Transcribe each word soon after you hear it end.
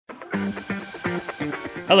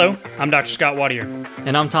Hello, I'm Dr. Scott Wadier.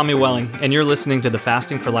 And I'm Tommy Welling, and you're listening to the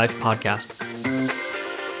Fasting for Life podcast.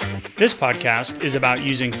 This podcast is about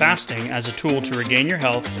using fasting as a tool to regain your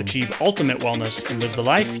health, achieve ultimate wellness, and live the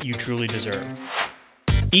life you truly deserve.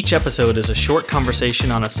 Each episode is a short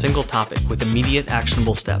conversation on a single topic with immediate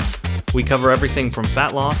actionable steps. We cover everything from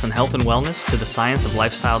fat loss and health and wellness to the science of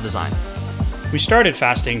lifestyle design. We started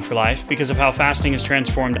Fasting for Life because of how fasting has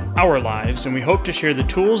transformed our lives, and we hope to share the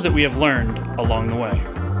tools that we have learned along the way.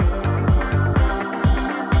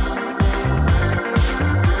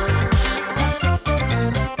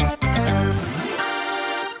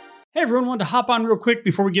 Hey everyone, wanted to hop on real quick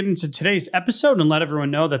before we get into today's episode and let everyone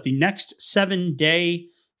know that the next 7-day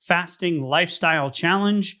fasting lifestyle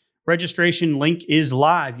challenge registration link is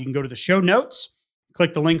live. You can go to the show notes,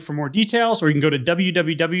 click the link for more details, or you can go to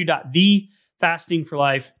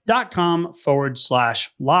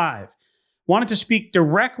www.thefastingforlife.com/live. Wanted to speak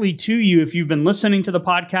directly to you if you've been listening to the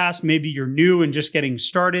podcast. Maybe you're new and just getting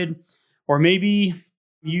started, or maybe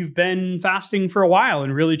you've been fasting for a while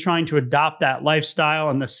and really trying to adopt that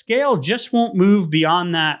lifestyle, and the scale just won't move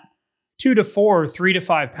beyond that 2 to 4 or 3 to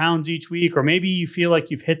 5 pounds each week. Or maybe you feel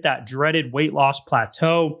like you've hit that dreaded weight loss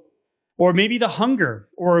plateau, or maybe the hunger,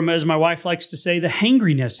 or as my wife likes to say, the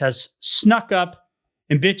hangriness has snuck up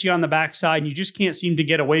and bit you on the backside and you just can't seem to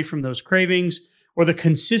get away from those cravings, or the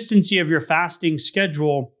consistency of your fasting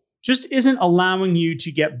schedule just isn't allowing you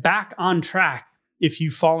to get back on track if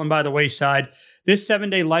you've fallen by the wayside. This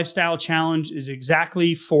 7-day lifestyle challenge is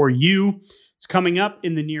exactly for you. It's coming up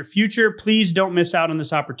in the near future. Please don't miss out on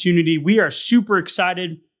this opportunity. We are super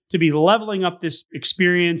excited to be leveling up this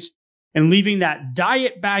experience and leaving that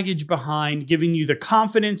diet baggage behind, giving you the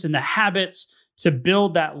confidence and the habits to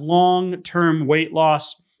build that long-term weight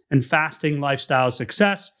loss and fasting lifestyle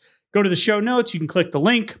success. Go to the show notes. You can click the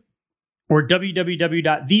link, or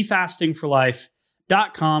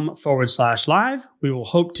www.thefastingforlife.com/live. We will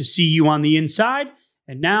hope to see you on the inside.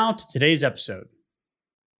 And now to today's episode.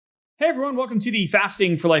 Hey everyone, welcome to the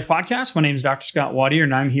Fasting for Life podcast. My name is Dr. Scott Wadier,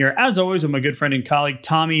 and I'm here as always with my good friend and colleague,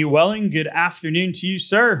 Tommy Welling. Good afternoon to you,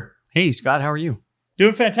 sir. Hey, Scott, how are you?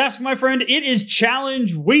 Doing fantastic, my friend. It is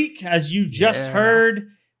challenge week, as you just heard.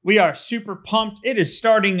 We are super pumped. It is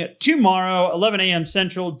starting tomorrow, 11 a.m.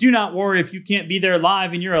 Central. Do not worry if you can't be there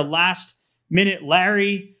live and you're a last-minute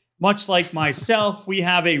Larry. Much like myself, we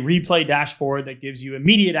have a replay dashboard that gives you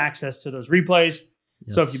immediate access to those replays.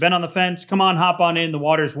 Yes. So if you've been on the fence, come on, hop on in. The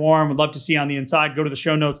water's warm. We'd love to see you on the inside. Go to the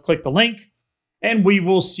show notes, click the link, and we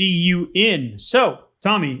will see you in. So,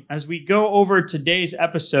 Tommy, as we go over today's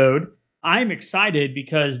episode, I'm excited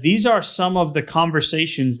because these are some of the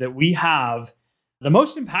conversations that we have, the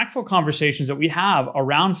most impactful conversations that we have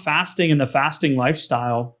around fasting and the fasting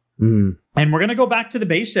lifestyle. And we're going to go back to the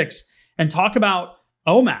basics and talk about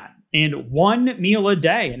OMAD and 1 meal a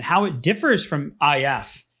day and how it differs from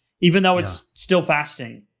IF, even though it's still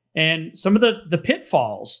fasting, and some of the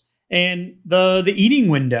pitfalls and the eating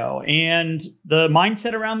window and the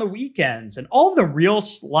mindset around the weekends and all of the real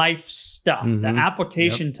life stuff, the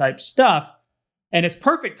application type stuff. And it's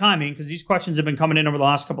perfect timing because these questions have been coming in over the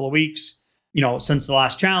last couple of weeks, you know, since the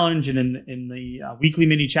last challenge and in the weekly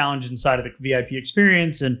mini challenge inside of the VIP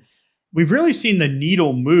experience. And we've really seen the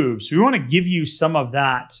needle move. So we want to give you some of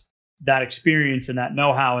that experience and that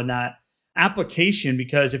know-how and that application,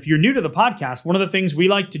 because if you're new to the podcast, one of the things we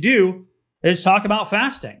like to do is talk about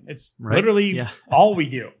fasting. It's literally all we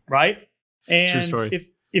do, right? And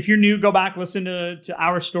if you're new, go back, listen to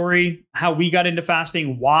our story, how we got into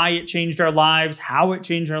fasting, why it changed our lives, how it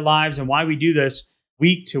changed our lives, and why we do this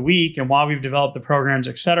week to week, and why we've developed the programs,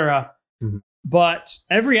 etc. But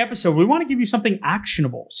every episode, we want to give you something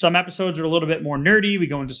actionable. Some episodes are a little bit more nerdy. We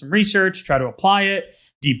go into some research, try to apply it,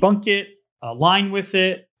 debunk it, align with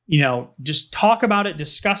it, just talk about it,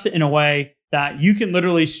 discuss it in a way that you can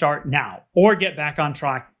literally start now, or get back on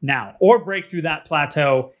track now, or break through that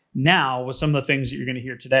plateau now with some of the things that you're going to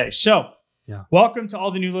hear today. So welcome to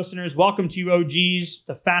all the new listeners. Welcome to you OGs,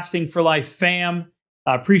 the Fasting for Life fam.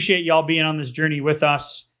 I appreciate y'all being on this journey with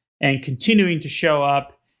us and continuing to show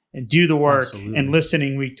up and do the work and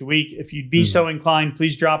listening week to week. If you'd be so inclined,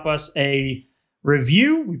 please drop us a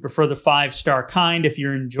review. We prefer the 5-star kind. If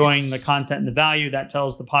you're enjoying the content and the value, that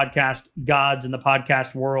tells the podcast gods in the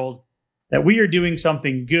podcast world that we are doing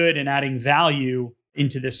something good and adding value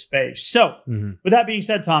into this space. So with that being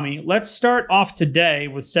said, Tommy, let's start off today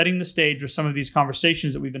with setting the stage with some of these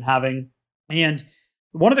conversations that we've been having. And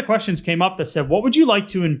one of the questions came up that said, what would you like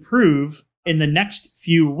to improve in the next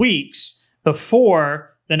few weeks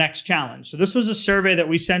before the next challenge? So this was a survey that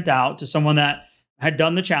we sent out to someone that had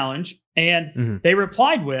done the challenge, and they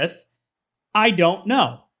replied with, I don't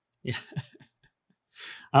know. Yeah.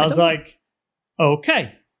 I was like,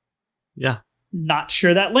 okay. Yeah. Not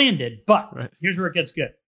sure that landed, but here's where it gets good.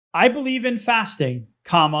 I believe in fasting,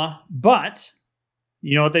 but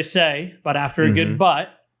you know what they say, but after a good but,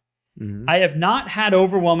 I have not had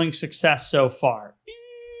overwhelming success so far.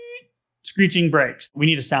 Screeching brakes. We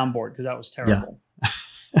need a soundboard because that was terrible. Yeah.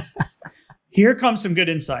 Here comes some good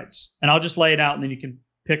insights, and I'll just lay it out and then you can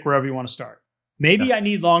pick wherever you want to start. Maybe I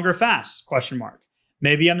need longer fasts, ?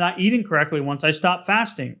 Maybe I'm not eating correctly once I stop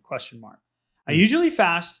fasting, ? I usually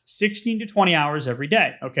fast 16 to 20 hours every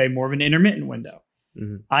day. Okay, more of an intermittent window.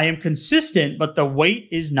 I am consistent, but the weight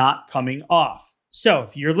is not coming off. So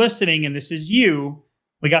if you're listening and this is you,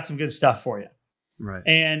 we got some good stuff for you. Right.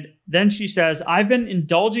 And then she says, I've been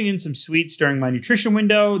indulging in some sweets during my nutrition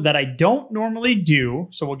window that I don't normally do.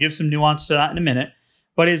 So we'll give some nuance to that in a minute.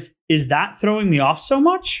 But is that throwing me off so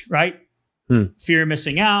much, right? Fear of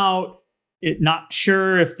missing out, not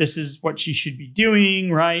sure if this is what she should be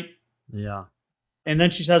doing, right? Yeah. And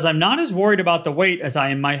then she says, I'm not as worried about the weight as I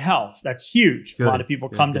am my health. That's huge. A lot of people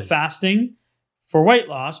come to fasting for weight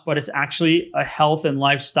loss, but it's actually a health and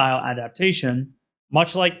lifestyle adaptation,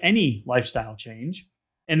 much like any lifestyle change.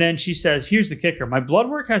 And then she says, here's the kicker. My blood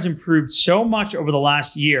work has improved so much over the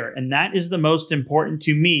last year, and that is the most important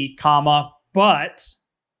to me, but...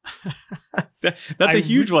 that's a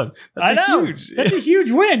huge one. That's a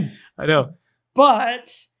huge win. I know.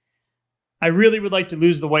 But I really would like to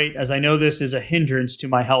lose the weight, as I know this is a hindrance to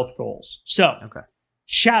my health goals. So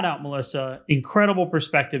shout out, Melissa. Incredible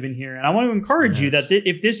perspective in here. And I want to encourage you that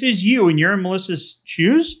if this is you and you're in Melissa's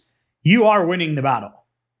shoes, you are winning the battle.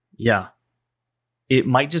 Yeah. It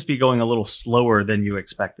might just be going a little slower than you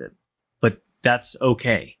expected, but that's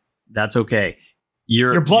okay. That's okay.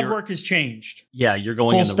 Your blood work has changed. Yeah, you're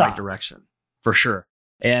going in the right direction for sure.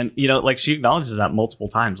 And, like she acknowledges that multiple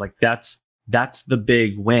times. Like that's the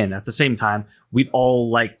big win. At the same time, we'd all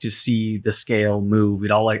like to see the scale move.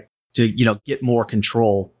 We'd all like to, get more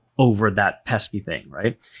control over that pesky thing,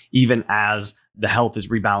 right? Even as the health is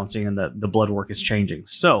rebalancing and the blood work is changing.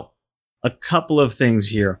 So a couple of things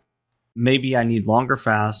here. Maybe I need longer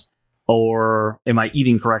fasts, or am I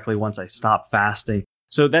eating correctly once I stop fasting?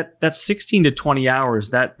 So that's 16 to 20 hours,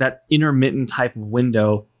 that intermittent type of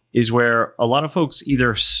window is where a lot of folks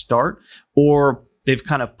either start or they've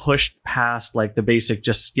kind of pushed past like the basic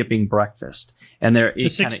just skipping breakfast. And they're the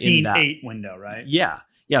 16-8 window, right? Yeah.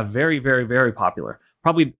 Yeah. Very, very, very popular.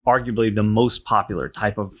 Probably arguably the most popular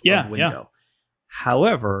type of window. Yeah.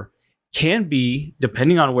 However, can be,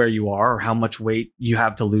 depending on where you are or how much weight you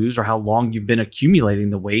have to lose or how long you've been accumulating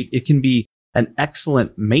the weight, it can be an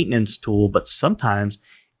excellent maintenance tool, but sometimes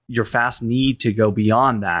your fasts need to go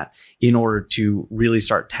beyond that in order to really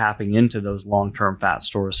start tapping into those long-term fat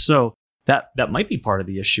stores. So that might be part of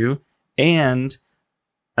the issue. And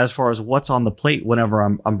as far as what's on the plate whenever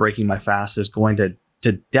I'm breaking my fast is going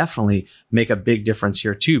to definitely make a big difference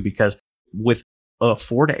here too, because with a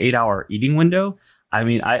 4 to 8 hour eating window, I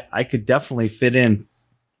mean, I could definitely fit in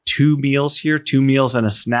 2 meals here, 2 meals and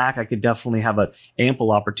a snack. I could definitely have an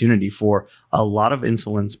ample opportunity for a lot of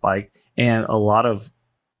insulin spike and a lot of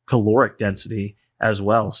caloric density as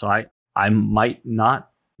well. So I might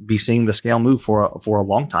not be seeing the scale move for a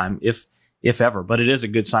long time, if ever, but it is a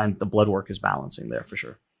good sign that the blood work is balancing there for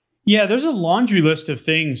sure. Yeah, there's a laundry list of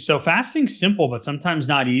things. So fasting's simple, but sometimes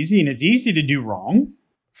not easy, and it's easy to do wrong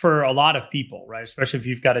for a lot of people, right? Especially if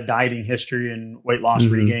you've got a dieting history and weight loss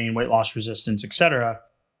regain, weight loss resistance, etc.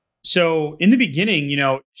 So in the beginning,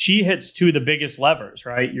 she hits 2 of the biggest levers,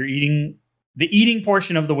 right? You're eating the eating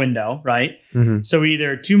portion of the window, right? So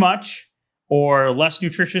either too much or less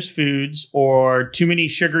nutritious foods or too many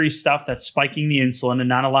sugary stuff that's spiking the insulin and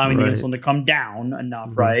not allowing the insulin to come down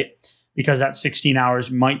enough, right? Because that 16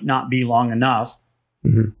 hours might not be long enough.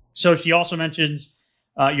 So she also mentions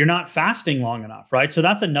you're not fasting long enough, right? So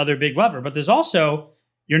that's another big lever. But there's also,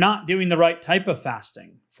 you're not doing the right type of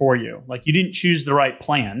fasting for you. Like you didn't choose the right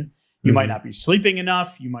plan. You might not be sleeping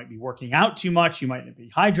enough. You might be working out too much. You might not be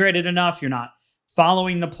hydrated enough. You're not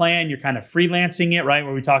following the plan. You're kind of freelancing it, right?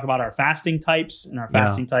 Where we talk about our fasting types and our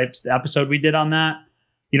fasting types, the episode we did on that.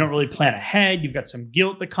 You don't really plan ahead. You've got some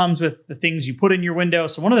guilt that comes with the things you put in your window.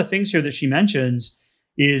 So one of the things here that she mentions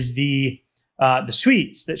is the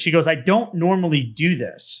sweets that she goes, I don't normally do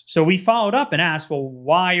this. So we followed up and asked, well,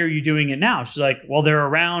 why are you doing it now? She's like, well, they're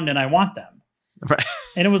around and I want them. Right.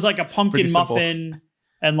 And it was like a pumpkin muffin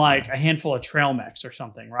and like a handful of trail mix or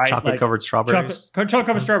something, right? Chocolate covered strawberries. Chocolate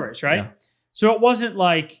covered strawberries, right? Yeah. So it wasn't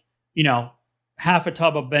like, half a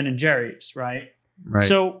tub of Ben and Jerry's, right? Right.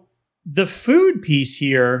 So the food piece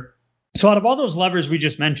here, so out of all those levers we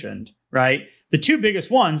just mentioned, right? The 2 biggest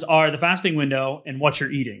ones are the fasting window and what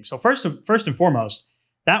you're eating. So first and foremost,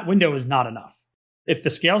 that window is not enough. If the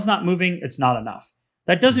scale's not moving, it's not enough.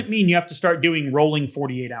 That doesn't mean you have to start doing rolling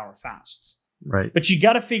 48-hour fasts. Right. But you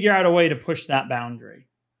got to figure out a way to push that boundary.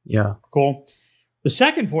 Yeah. Cool. The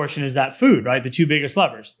second portion is that food, right? The two biggest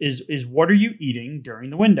levers is what are you eating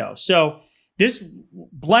during the window? So this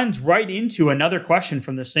blends right into another question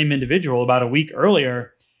from the same individual about a week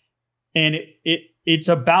earlier. And it's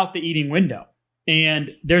about the eating window.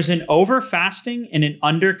 And there's an over fasting and an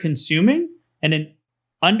under consuming, and an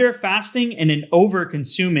under fasting and an over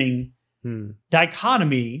consuming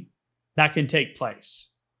dichotomy that can take place.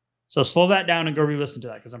 So slow that down and go re-listen to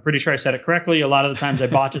that, because I'm pretty sure I said it correctly. A lot of the times I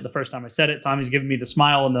botch it the first time I said it. Tommy's giving me the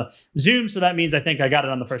smile in the Zoom, so that means I think I got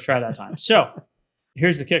it on the first try that time. So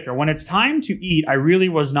here's the kicker. When it's time to eat, I really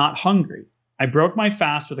was not hungry. I broke my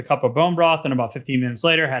fast with a cup of bone broth, and about 15 minutes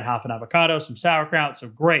later, had half an avocado, some sauerkraut. So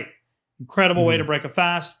great. Incredible way to break a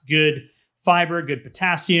fast. Good fiber, good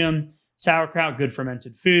potassium. Sauerkraut, good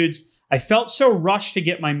fermented foods. I felt so rushed to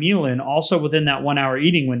get my meal in, also within that 1 hour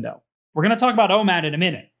eating window. We're going to talk about OMAD in a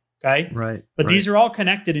minute. Okay. Right. But these are all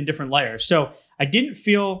connected in different layers. So I didn't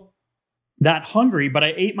feel that hungry, but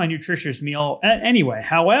I ate my nutritious meal anyway.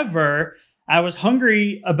 However, I was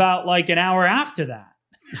hungry about like an hour after that.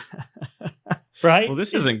 Right. Well,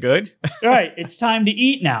 this isn't good. Right. It's time to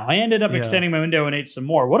eat now. I ended up extending my window and ate some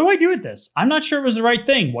more. What do I do with this? I'm not sure it was the right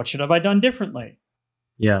thing. What should have I done differently?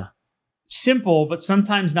 Yeah. Simple, but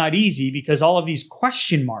sometimes not easy, because all of these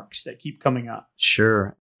question marks that keep coming up.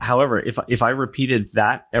 Sure. However, if I repeated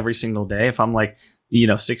that every single day, if I'm like,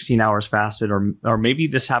 16 hours fasted, or maybe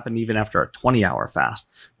this happened even after a 20-hour fast,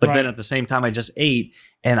 but then at the same time I just ate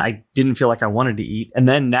and I didn't feel like I wanted to eat. And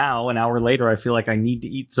then now an hour later, I feel like I need to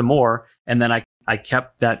eat some more. And then I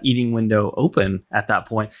kept that eating window open at that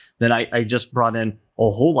point. Then I just brought in a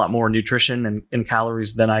whole lot more nutrition and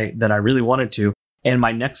calories than I really wanted to. And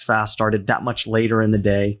my next fast started that much later in the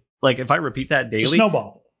day. Like if I repeat that daily, it's a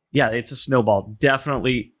snowball. Yeah, it's a snowball.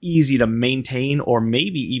 Definitely easy to maintain, or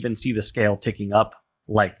maybe even see the scale ticking up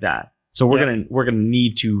like that. So we're gonna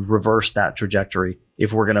need to reverse that trajectory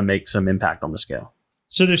if we're gonna make some impact on the scale.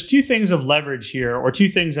 So there's two things of leverage here, or two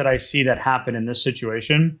things that I see that happen in this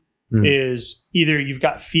situation. Is either you've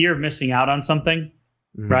got fear of missing out on something,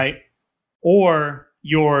 right? Or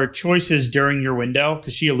your choices during your window,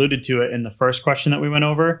 because she alluded to it in the first question that we went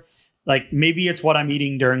over. Like maybe it's what I'm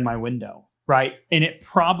eating during my window. Right. And it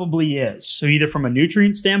probably is. So either from a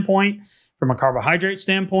nutrient standpoint, from a carbohydrate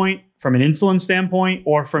standpoint, from an insulin standpoint,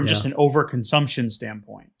 or from just an overconsumption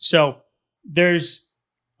standpoint. So there's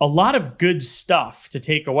a lot of good stuff to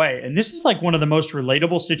take away. And this is like one of the most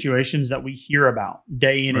relatable situations that we hear about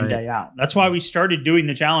day in and day out. That's why we started doing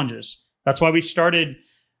the challenges. That's why we started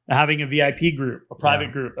having a VIP group, a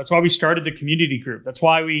private group. That's why we started the community group. That's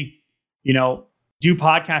why we, do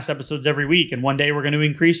podcast episodes every week. And one day we're going to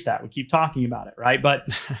increase that. We keep talking about it, right? But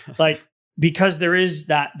like, because there is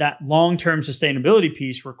that long-term sustainability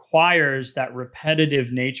piece requires that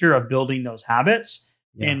repetitive nature of building those habits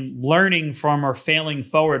and learning from or failing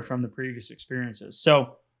forward from the previous experiences.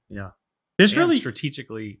 So this really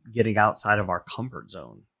strategically getting outside of our comfort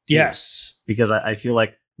zone. Too. Yes. Because I feel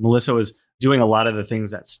like Melissa was doing a lot of the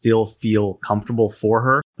things that still feel comfortable for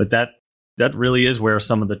her, but that really is where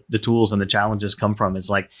some of the tools and the challenges come from. Is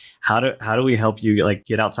like, how do we help you like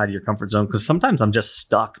get outside of your comfort zone? Because sometimes I'm just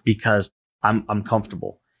stuck because I'm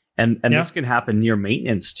comfortable. And this can happen near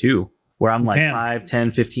maintenance too, where I'm like 5, 10,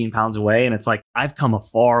 15 pounds away. And it's like, I've come a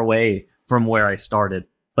far way from where I started,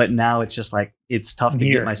 but now it's just like, it's tough to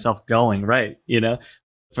get myself going, right?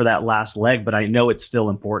 For that last leg, but I know it's still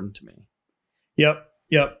important to me.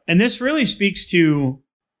 Yep. And this really speaks to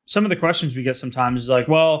some of the questions we get sometimes is like,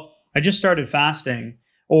 well, I just started fasting,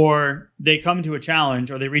 or they come to a challenge,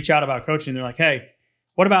 or they reach out about coaching. They're like, hey,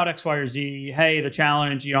 what about X, Y, or Z? Hey, the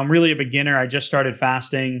challenge, I'm really a beginner. I just started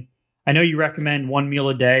fasting. I know you recommend one meal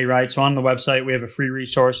a day, right? So on the website, we have a free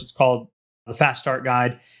resource. It's called the Fast Start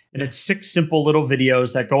Guide. And it's 6 simple little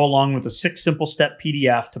videos that go along with a 6 simple step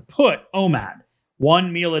PDF to put OMAD,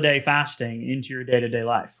 one meal a day fasting, into your day-to-day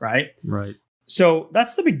life, right? Right. So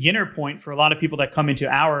that's the beginner point for a lot of people that come into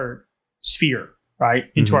our sphere, right?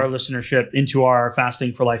 Into our listenership, into our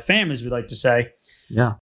Fasting for Life fam, as we like to say.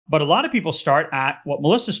 Yeah. But a lot of people start at what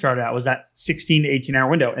Melissa started at, was that 16 to 18 hour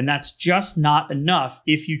window. And that's just not enough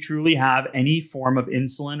if you truly have any form of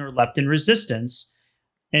insulin or leptin resistance.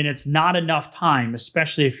 And it's not enough time,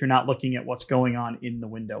 especially if you're not looking at what's going on in the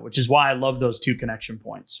window, which is why I love those 2 connection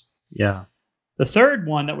points. Yeah. The third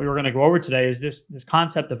one that we were going to go over today is this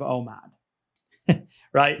concept of OMAD,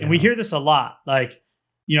 right? And we hear this a lot. Like,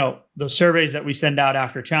 the surveys that we send out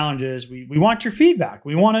after challenges, we want your feedback.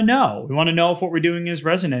 We want to know. We want to know if what we're doing is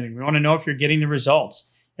resonating. We want to know if you're getting the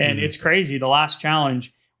results. And it's crazy. The last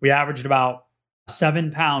challenge, we averaged about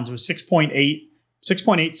 7 pounds. It was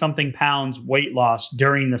 6.8 something pounds weight loss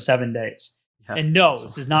during the 7 days. Yeah, and no, awesome.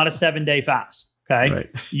 This is not a 7-day fast. Okay. Right.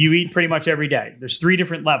 You eat pretty much every day. There's 3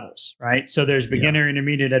 different levels, right? So there's beginner,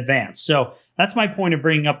 intermediate, advanced. So that's my point of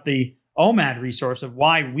bringing up the OMAD resource of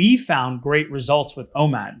why we found great results with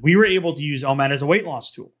OMAD. We were able to use OMAD as a weight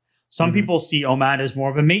loss tool. Some people see OMAD as more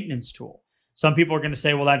of a maintenance tool. Some people are going to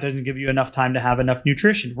say, well, that doesn't give you enough time to have enough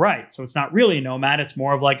nutrition. Right. So it's not really an OMAD. It's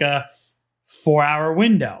more of like a 4-hour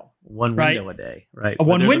window. One window a day, right?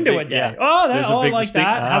 One window a day. Yeah. Oh, I like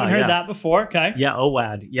that. Haven't heard that before. Okay. Yeah,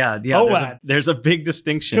 OWAD. Yeah. OWAD. There's a big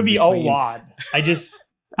distinction. Could be OWAD.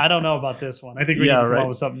 I don't know about this one. I think we need to come up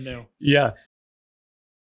with something new. Yeah.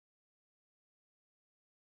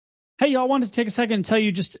 Hey, y'all, I wanted to take a second and tell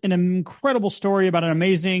you just an incredible story about an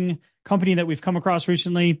amazing company that we've come across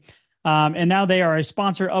recently. And now they are a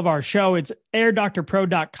sponsor of our show. It's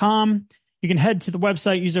airdoctorpro.com. You can head to the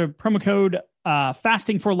website, use a promo code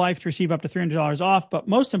fasting for life to receive up to $300 off. But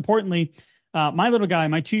most importantly, my little guy,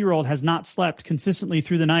 my 2-year-old, has not slept consistently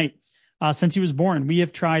through the night since he was born. We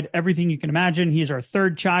have tried everything you can imagine. He is our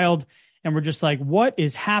 3rd child, and we're just like, what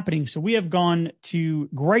is happening? So we have gone to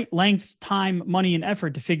great lengths, time, money, and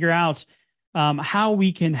effort to figure out how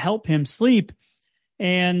we can help him sleep.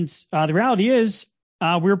 And the reality is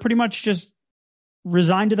we're pretty much just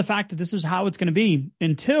resigned to the fact that this is how it's going to be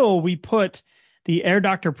until we put the Air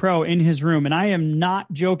Doctor Pro in his room. And I am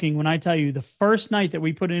not joking when I tell you the first night that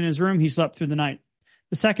we put it in his room, he slept through the night.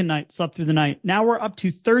 The second night, slept through the night. Now we're up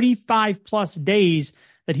to 35 plus days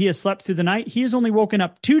that he has slept through the night. He has only woken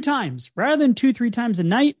up 2 times rather than 2-3 times a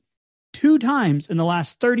night, 2 times in the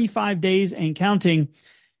last 35 days and counting.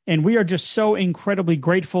 And we are just so incredibly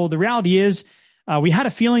grateful. The reality is we had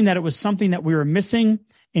a feeling that it was something that we were missing.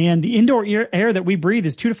 And the indoor air that we breathe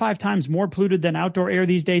is 2 to 5 times more polluted than outdoor air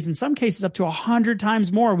these days. In some cases, up to 100 times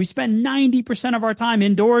more. We spend 90% of our time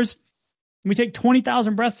indoors, and we take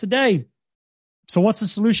 20,000 breaths a day. So what's the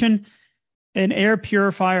solution? An air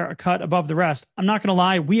purifier, a cut above the rest. I'm not going to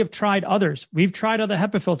lie. We have tried others. We've tried other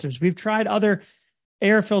HEPA filters. We've tried other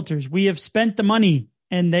air filters. We have spent the money,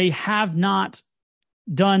 and they have not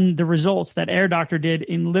done the results that Air Doctor did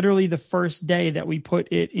in literally the first day that we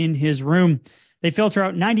put it in his room. They filter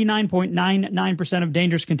out 99.99% of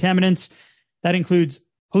dangerous contaminants. That includes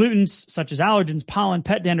pollutants such as allergens, pollen,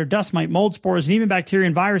 pet dander, dust mite, mold spores, and even bacteria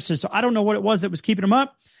and viruses. So I don't know what it was that was keeping them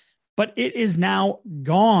up, but it is now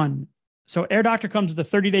gone. So Air Doctor comes with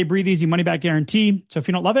a 30-day breathe easy money back guarantee. So if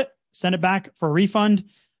you don't love it, send it back for a refund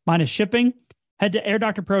minus shipping. Head to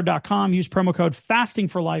airdoctorpro.com. Use promo code fasting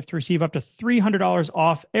for life to receive up to $300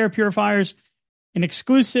 off air purifiers. An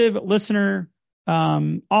exclusive listener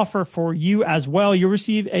offer for you as well. You'll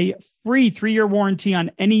receive a free 3-year warranty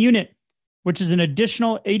on any unit, which is an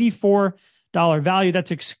additional $84 value.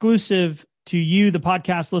 That's exclusive to you, the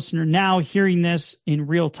podcast listener, now hearing this in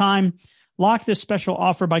real time. Lock this special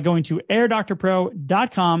offer by going to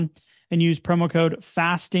airdoctorpro.com and use promo code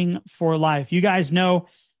fasting for life. You guys know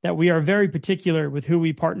that we are very particular with who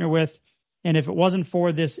we partner with. And if it wasn't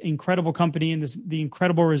for this incredible company and the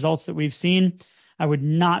incredible results that we've seen, I would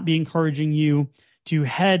not be encouraging you to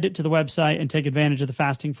head to the website and take advantage of the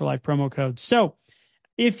Fasting for Life promo code. So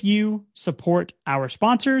if you support our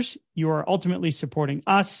sponsors, you are ultimately supporting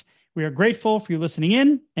us. We are grateful for you listening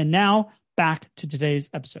in. And now back to today's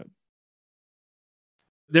episode.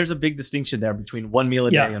 There's a big distinction there between 1 meal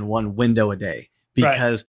a day and 1 window a day.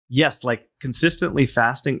 Because yes, like consistently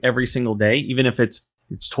fasting every single day, even if it's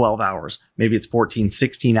 12 hours, maybe it's 14,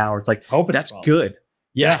 16 hours, like that's 12. Good.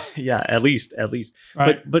 Yeah, at least.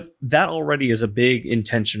 Right. But that already is a big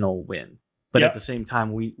intentional win. But at the same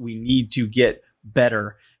time, we need to get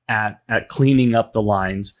better at cleaning up the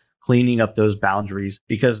lines, cleaning up those boundaries,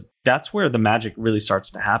 because that's where the magic really starts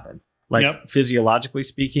to happen. Like physiologically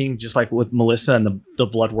speaking, just like with Melissa and the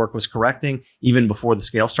blood work was correcting even before the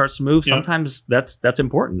scale starts to move. Sometimes that's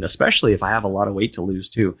important, especially if I have a lot of weight to lose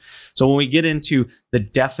too. So when we get into the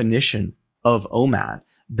definition of OMAD,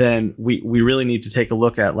 then we really need to take a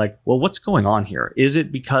look at like, well, what's going on here? Is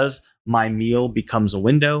it because my meal becomes a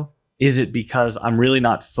window? Is it because I'm really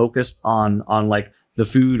not focused on like the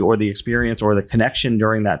food or the experience or the connection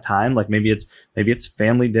during that time? Like maybe it's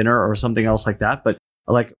family dinner or something else like that. But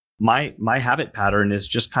like my habit pattern is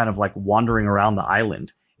just kind of like wandering around the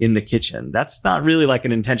island in the kitchen. That's not really like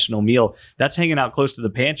an intentional meal. That's hanging out close to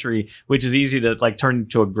the pantry, which is easy to like turn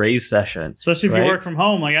into a graze session. Especially if you work from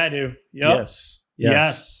home like I do. Yep.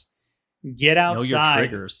 Yes. Get outside. Know your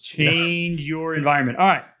triggers. Change your environment. All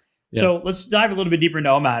right. Yeah. So let's dive a little bit deeper into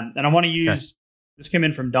OMAD. And I want to use, this came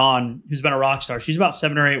in from Dawn, who's been a rock star. She's about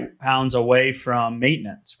 7 or 8 pounds away from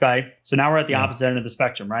maintenance. Okay. So now we're at the opposite end of the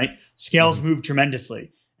spectrum, right? Scales move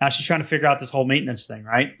tremendously. Now she's trying to figure out this whole maintenance thing,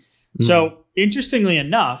 right? So interestingly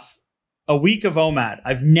enough, a week of OMAD.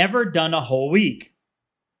 I've never done a whole week.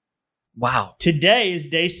 Wow. Today is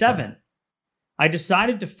day 7. I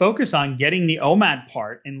decided to focus on getting the OMAD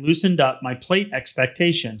part and loosened up my plate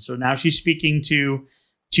expectation. So now she's speaking to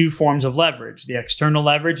 2 forms of leverage, the external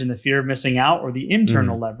leverage and the fear of missing out, or the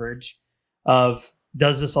internal leverage of,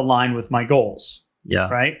 does this align with my goals? Yeah.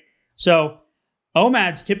 Right. So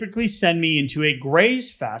OMADs typically send me into a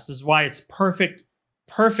graze fast. This is why it's perfect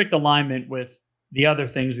alignment with the other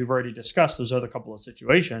things we've already discussed, those other couple of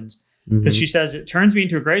situations, because she says it turns me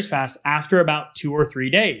into a graze fast after about 2 or 3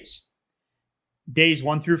 days. Days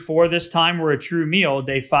 1 through 4 this time were a true meal.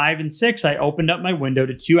 Day 5 and 6, I opened up my window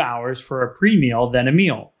to 2 hours for a pre-meal, then a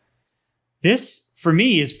meal. This, for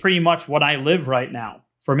me, is pretty much what I live right now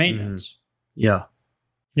for maintenance. Yeah.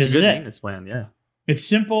 It's a good maintenance plan, yeah. It's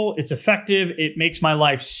simple, it's effective, it makes my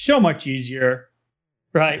life so much easier,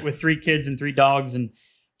 right? With 3 kids and 3 dogs and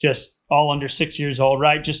just all under 6 years old,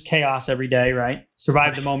 right? Just chaos every day, right?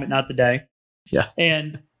 Survive the moment, not the day. Yeah.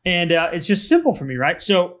 And it's just simple for me, right?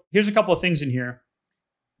 So here's a couple of things in here.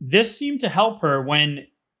 This seemed to help her when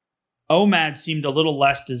OMAD seemed a little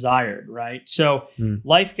less desired, right? So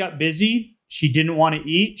life got busy. She didn't want to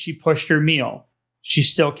eat. She pushed her meal. She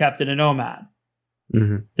still kept it in OMAD.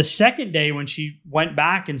 The second day when she went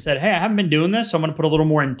back and said, hey, I haven't been doing this, so I'm going to put a little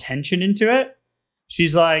more intention into it.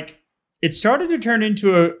 She's like, it started to turn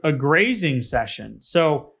into a grazing session.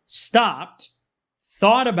 So stopped,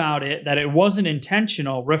 thought about it, that it wasn't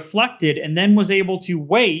intentional, reflected, and then was able to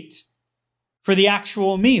wait for the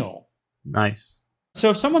actual meal. Nice.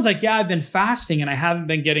 So if someone's like, yeah, I've been fasting and I haven't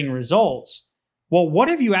been getting results. Well, what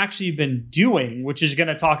have you actually been doing? Which is going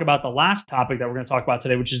to talk about the last topic that we're going to talk about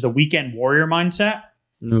today, which is the weekend warrior mindset.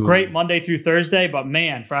 Ooh. Great Monday through Thursday, but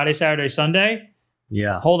man, Friday, Saturday, Sunday.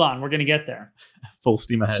 Yeah. Hold on. We're going to get there. Full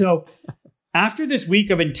steam ahead. So after this week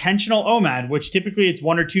of intentional OMAD, which typically it's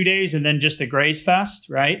 1 or 2 days and then just a graze fest,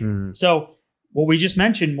 right? So what we just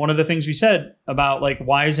mentioned, one of the things we said about like,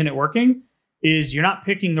 why isn't it working, is you're not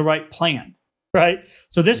picking the right plan, right?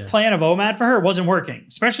 So this plan of OMAD for her wasn't working,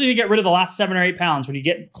 especially to get rid of the last 7 or 8 pounds. When you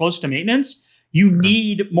get close to maintenance, you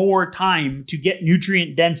need more time to get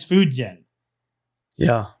nutrient dense foods in.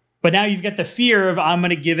 Yeah. But now you've got the fear of, I'm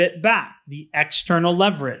going to give it back, the external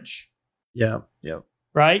leverage. Yeah. Yeah.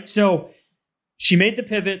 Right. So she made the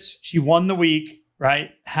pivots. She won the week,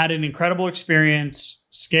 right? Had an incredible experience,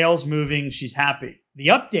 scales moving. She's happy. The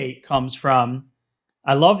update comes from,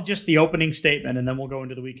 I love just the opening statement, and then we'll go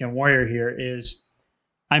into the weekend warrior here, is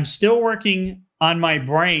I'm still working on my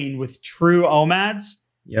brain with true OMADs,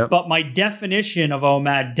 but my definition of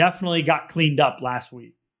OMAD definitely got cleaned up last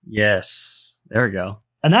week. Yes. There we go.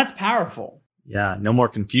 And that's powerful. Yeah. No more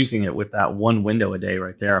confusing it with that one window a day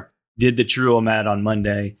right there. Did the true OMAD on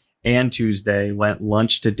Monday and Tuesday, went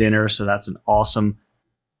lunch to dinner. So that's an awesome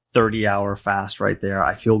 30-hour fast right there.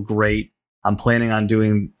 I feel great. I'm planning on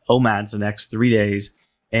doing OMADs the next 3 days.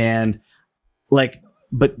 And like,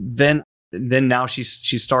 but then now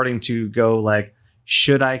she's starting to go like,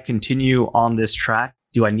 should I continue on this track?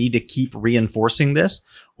 Do I need to keep reinforcing this?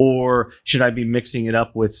 Or should I be mixing it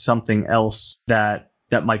up with something else that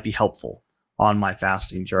might be helpful on my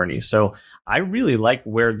fasting journey? So I really like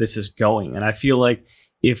where this is going. And I feel like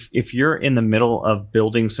if you're in the middle of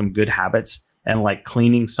building some good habits and like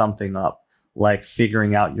cleaning something up, like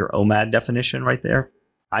figuring out your OMAD definition right there,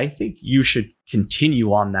 I think you should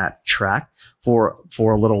continue on that track for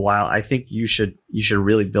a little while. I think you should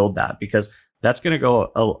really build that, because that's going to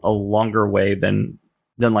go a longer way than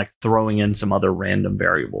like throwing in some other random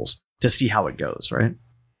variables to see how it goes, right?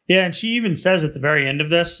 Yeah, and she even says at the very end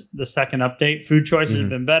of this, the second update, food choices have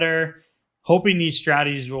been better. Hoping these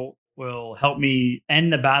strategies will help me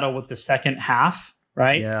end the battle with the second half,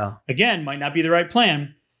 right? Yeah. Again, might not be the right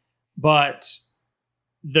plan, but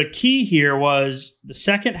the key here was the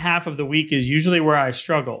second half of the week is usually where I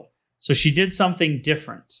struggle. So she did something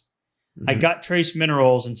different. I got trace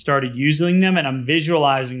minerals and started using them, and I'm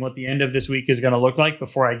visualizing what the end of this week is going to look like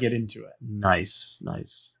before I get into it. Nice.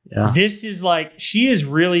 Yeah. This is like, she is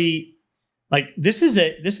really like, this is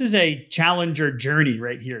a challenger journey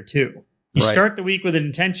right here too. You start the week with an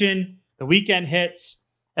intention, the weekend hits,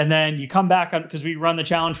 and then you come back on, because we run the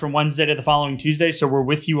challenge from Wednesday to the following Tuesday. So we're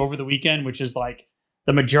with you over the weekend, which is like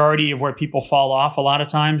the majority of where people fall off a lot of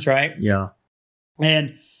times, right? Yeah.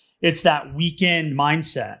 And it's that weekend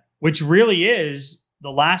mindset, which really is the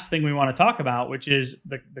last thing we want to talk about, which is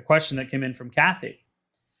the question that came in from Kathy.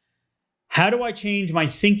 How do I change my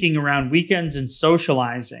thinking around weekends and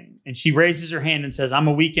socializing? And she raises her hand and says, I'm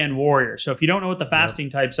a weekend warrior. So if you don't know what the fasting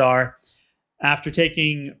types are, after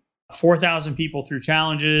taking 4,000 people through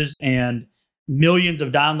challenges and millions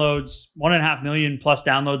of downloads, 1.5 million plus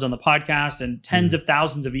downloads on the podcast, and tens of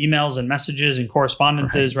thousands of emails and messages and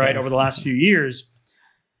correspondences, over the last few years,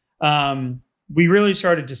 we really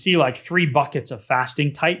started to see like 3 buckets of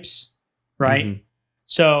fasting types, right?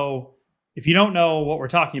 So if you don't know what we're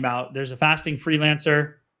talking about, there's a fasting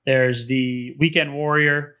freelancer, there's the weekend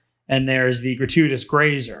warrior, and there's the gratuitous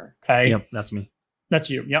grazer. Okay. Yep. That's me. That's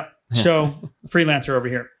you. Yep. So freelancer over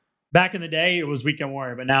here. Back in the day, it was weekend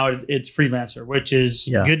warrior, but now it's freelancer, which is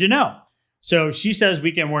good to know. So she says,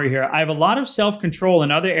 weekend warrior here. I have a lot of self-control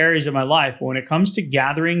in other areas of my life, but when it comes to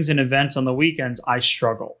gatherings and events on the weekends, I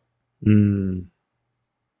struggle.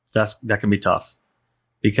 That can be tough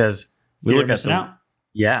because we look at out.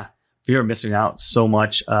 Fear of missing out so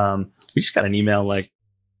much. We just got an email like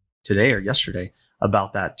today or yesterday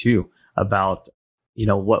about that too, about,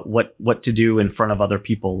 what to do in front of other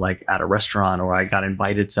people, like at a restaurant, or I got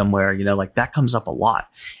invited somewhere, like that comes up a lot.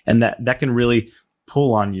 And that can really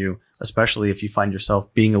pull on you, especially if you find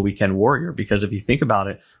yourself being a weekend warrior, because if you think about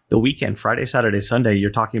it, the weekend, Friday, Saturday, Sunday, you're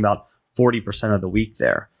talking about 40% of the week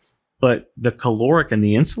there. But the caloric and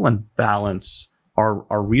the insulin balance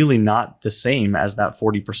are really not the same as that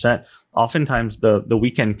 40%. Oftentimes the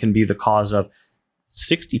weekend can be the cause of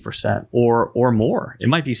 60% or more. It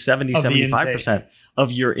might be 70, 75%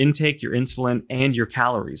 of your intake, your insulin, and your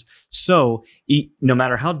calories. So no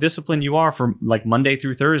matter how disciplined you are from like Monday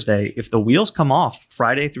through Thursday, if the wheels come off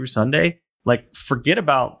Friday through Sunday, like forget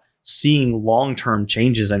about seeing long-term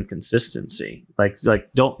changes and consistency. Like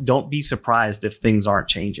don't be surprised if things aren't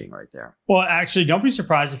changing right there. Well, actually, don't be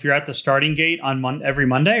surprised if you're at the starting gate on every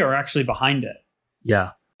Monday or actually behind it.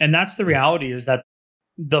 Yeah. And that's the reality, is that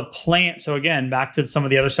the plan. So again, back to some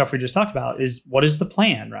of the other stuff we just talked about, is what is the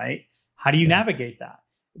plan, right? How do you navigate that?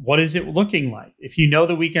 What is it looking like? If you know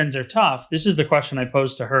the weekends are tough, this is the question I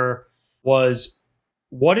posed to her was,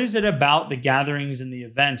 what is it about the gatherings and the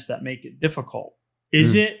events that make it difficult?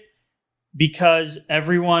 Is it because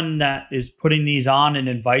everyone that is putting these on and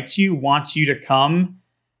invites you wants you to come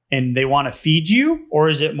and they want to feed you? Or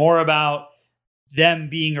is it more about them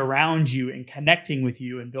being around you and connecting with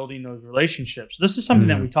you and building those relationships? This is something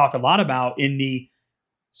that we talk a lot about in the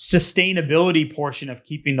sustainability portion of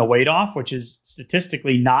keeping the weight off, which is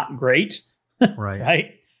statistically not great. Right.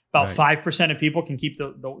 Right. About 5% of people can keep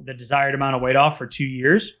the desired amount of weight off for 2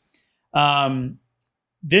 years.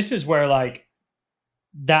 This is where like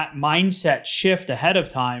that mindset shift ahead of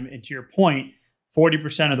time, and to your point,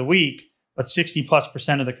 40% of the week, but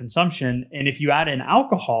 60+% of the consumption. And if you add in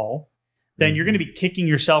alcohol, then you're going to be kicking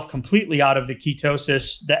yourself completely out of the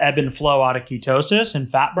ketosis, the ebb and flow out of ketosis and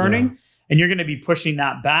fat burning. Yeah. And you're going to be pushing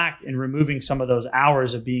that back and removing some of those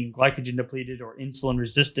hours of being glycogen depleted or insulin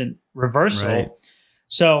resistant reversal. Right.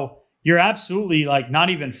 So you're absolutely like not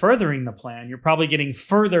even furthering the plan. You're probably getting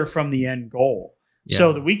further from the end goal. Yeah.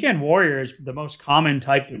 So the weekend warrior is the most common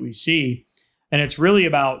type that we see. And it's really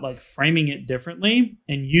about like framing it differently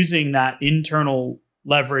and using that internal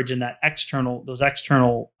leverage and those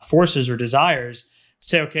external forces or desires to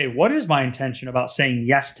say, okay, what is my intention about saying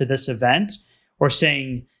yes to this event or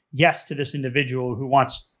saying yes to this individual who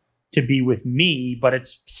wants to be with me, but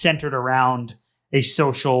it's centered around a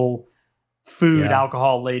social, food,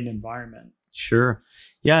 alcohol laden environment. Sure.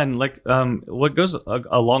 Yeah. And like what goes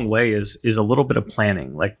a long way is a little bit of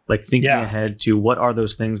planning, like thinking ahead to what are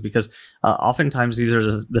those things, because oftentimes these are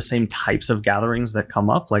the same types of gatherings that come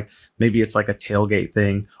up. Like maybe it's like a tailgate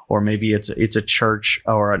thing, or maybe it's a church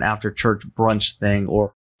or an after church brunch thing,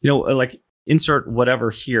 or, like insert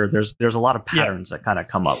whatever here. There's a lot of patterns that kind of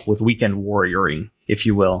come up with weekend warrioring, if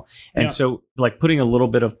you will. And so like putting a little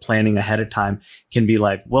bit of planning ahead of time can be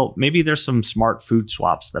like, well, maybe there's some smart food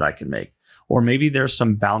swaps that I can make. Or maybe there's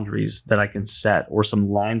some boundaries that I can set or some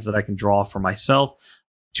lines that I can draw for myself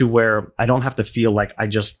to where I don't have to feel like I've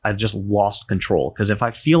just lost control. Because if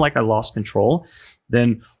I feel like I lost control,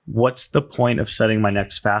 then what's the point of setting my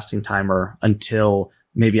next fasting timer until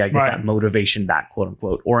maybe I get that motivation back, quote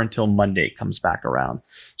unquote, or until Monday comes back around?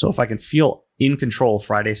 So if I can feel in control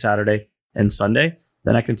Friday, Saturday, and Sunday,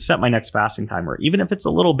 then I can set my next fasting timer, even if it's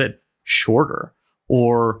a little bit shorter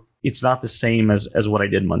or it's not the same as what I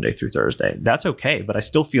did Monday through Thursday. That's okay, but I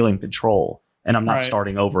still feel in control and I'm not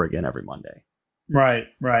starting over again every Monday. Right.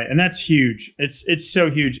 And that's huge. It's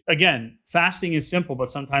so huge. Again, fasting is simple,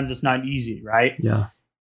 but sometimes it's not easy, right? Yeah.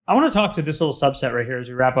 I want to talk to this little subset right here as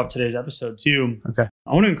we wrap up today's episode too. Okay.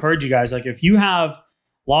 I want to encourage you guys, like if you have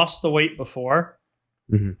lost the weight before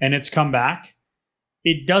and it's come back,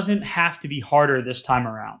 it doesn't have to be harder this time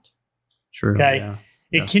around. True. Okay. Yeah.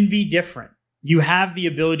 It can be different. You have the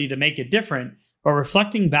ability to make it different, but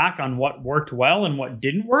reflecting back on what worked well and what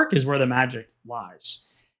didn't work is where the magic lies.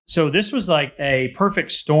 So this was like a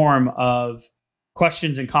perfect storm of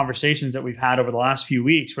questions and conversations that we've had over the last few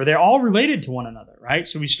weeks where they're all related to one another, right?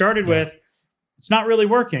 So we started with, it's not really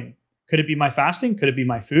working. Could it be my fasting? Could it be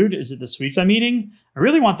my food? Is it the sweets I'm eating? I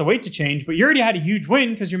really want the weight to change, but you already had a huge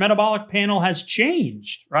win because your metabolic panel has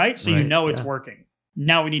changed, right? So you know it's working.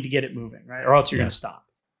 Now we need to get it moving, right? Or else you're going to stop.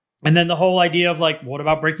 And then the whole idea of like, what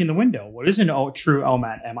about breaking the window? What is an true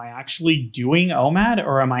OMAD? Am I actually doing OMAD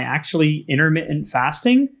or am I actually intermittent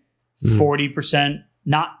fasting? 40%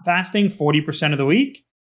 not fasting, 40% of the week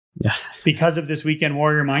because of this weekend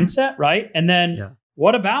warrior mindset, right? And then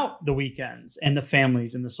what about the weekends and the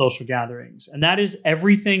families and the social gatherings? And that is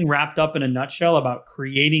everything wrapped up in a nutshell about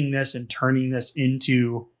creating this and turning this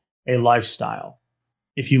into a lifestyle.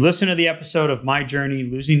 If you listen to the episode of my journey,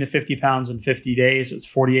 losing the 50 pounds in 50 days, it's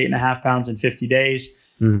 48 and a half pounds in 50 days.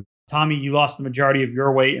 Tommy, you lost the majority of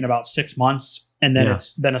your weight in about 6 months. And then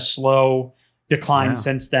it's been a slow decline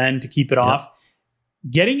since then to keep it off.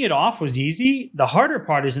 Getting it off was easy. The harder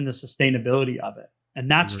part is in the sustainability of it. And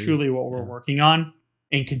that's truly what we're working on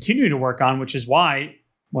and continue to work on, which is why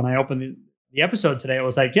when I opened the episode today, I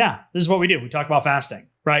was like, this is what we do. We talk about fasting,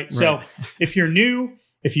 right? So if you're new,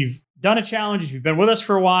 if you've done a challenge, if you've been with us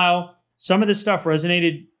for a while, some of this stuff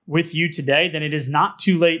resonated with you today, then it is not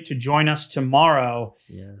too late to join us tomorrow.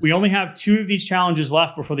 We only have 2 of these challenges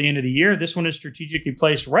left before the end of the year. This one is strategically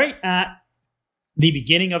placed right at the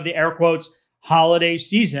beginning of the air quotes holiday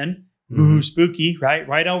season. Ooh, spooky, right?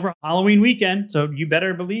 Right over Halloween weekend. So you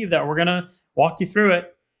better believe that we're going to walk you through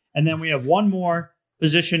it. And then we have one more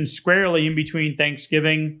positioned squarely in between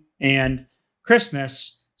Thanksgiving and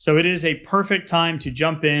Christmas. So it is a perfect time to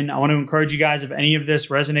jump in. I want to encourage you guys, if any of this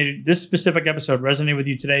specific episode resonated with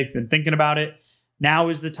you today, if you've been thinking about it, now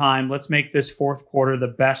is the time. Let's make this fourth quarter the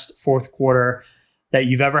best fourth quarter that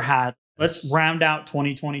you've ever had. Let's round out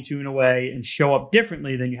 2022 in a way and show up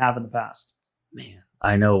differently than you have in the past. Man,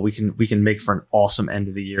 I know we can make for an awesome end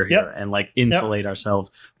of the year here and like insulate ourselves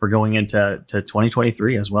for going into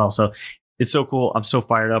 2023 as well. So it's so cool. I'm so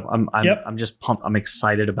fired up. I'm just pumped. I'm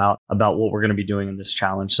excited about what we're going to be doing in this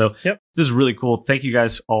challenge. So this is really cool. Thank you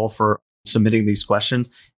guys all for submitting these questions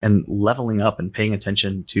and leveling up and paying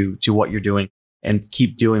attention to what you're doing, and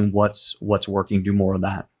keep doing what's working. Do more of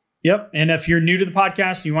that. Yep. And if you're new to the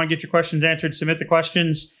podcast and you want to get your questions answered, submit the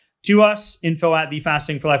questions to us,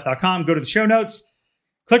 info@thefastingforlife.com. Go to the show notes,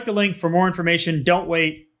 click the link for more information. Don't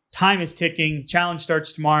wait. Time is ticking. Challenge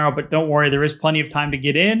starts tomorrow, but don't worry. There is plenty of time to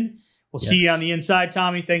get in. We'll see you on the inside,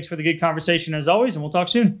 Tommy. Thanks for the good conversation as always, and we'll talk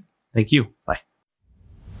soon. Thank you. Bye.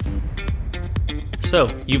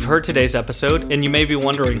 So you've heard today's episode, and you may be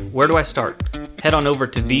wondering, where do I start? Head on over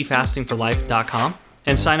to thefastingforlife.com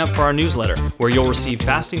and sign up for our newsletter, where you'll receive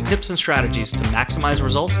fasting tips and strategies to maximize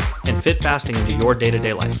results and fit fasting into your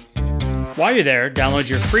day-to-day life. While you're there, download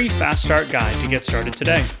your free Fast Start guide to get started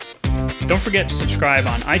today. Don't forget to subscribe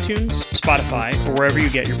on iTunes, Spotify, or wherever you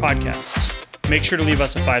get your podcasts. Make sure to leave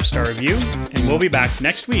us a 5-star review, and we'll be back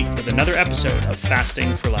next week with another episode of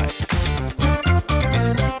Fasting for Life.